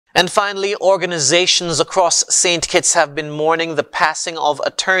And finally, organizations across St. Kitts have been mourning the passing of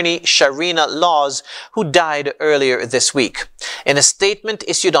attorney Sharina Laws, who died earlier this week. In a statement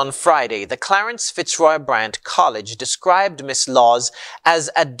issued on Friday, the Clarence Fitzroy Bryant College described Miss Laws as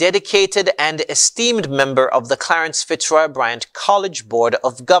a dedicated and esteemed member of the Clarence Fitzroy Bryant College Board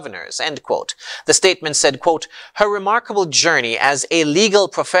of Governors, end quote. The statement said, quote, her remarkable journey as a legal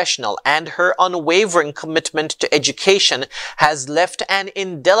professional and her unwavering commitment to education has left an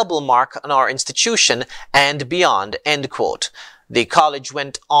indelible mark on our institution and beyond, end quote. The college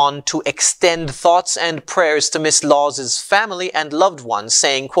went on to extend thoughts and prayers to Miss Laws' family and loved ones,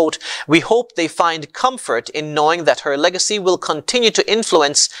 saying, quote, we hope they find comfort in knowing that her legacy will continue to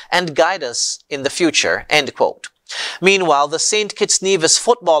influence and guide us in the future, end quote. Meanwhile, the St. Kitts Nevis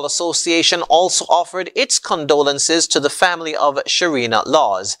Football Association also offered its condolences to the family of Sharina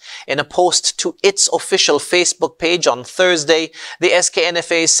Laws. In a post to its official Facebook page on Thursday, the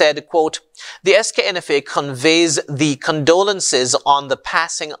SKNFA said, quote, the SKNFA conveys the condolences on the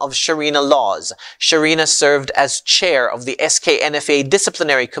passing of Sharina Laws. Sharina served as chair of the SKNFA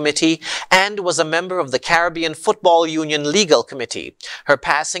Disciplinary Committee and was a member of the Caribbean Football Union Legal Committee. Her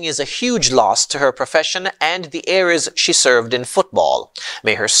passing is a huge loss to her profession and the areas she served in football.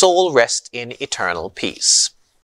 May her soul rest in eternal peace.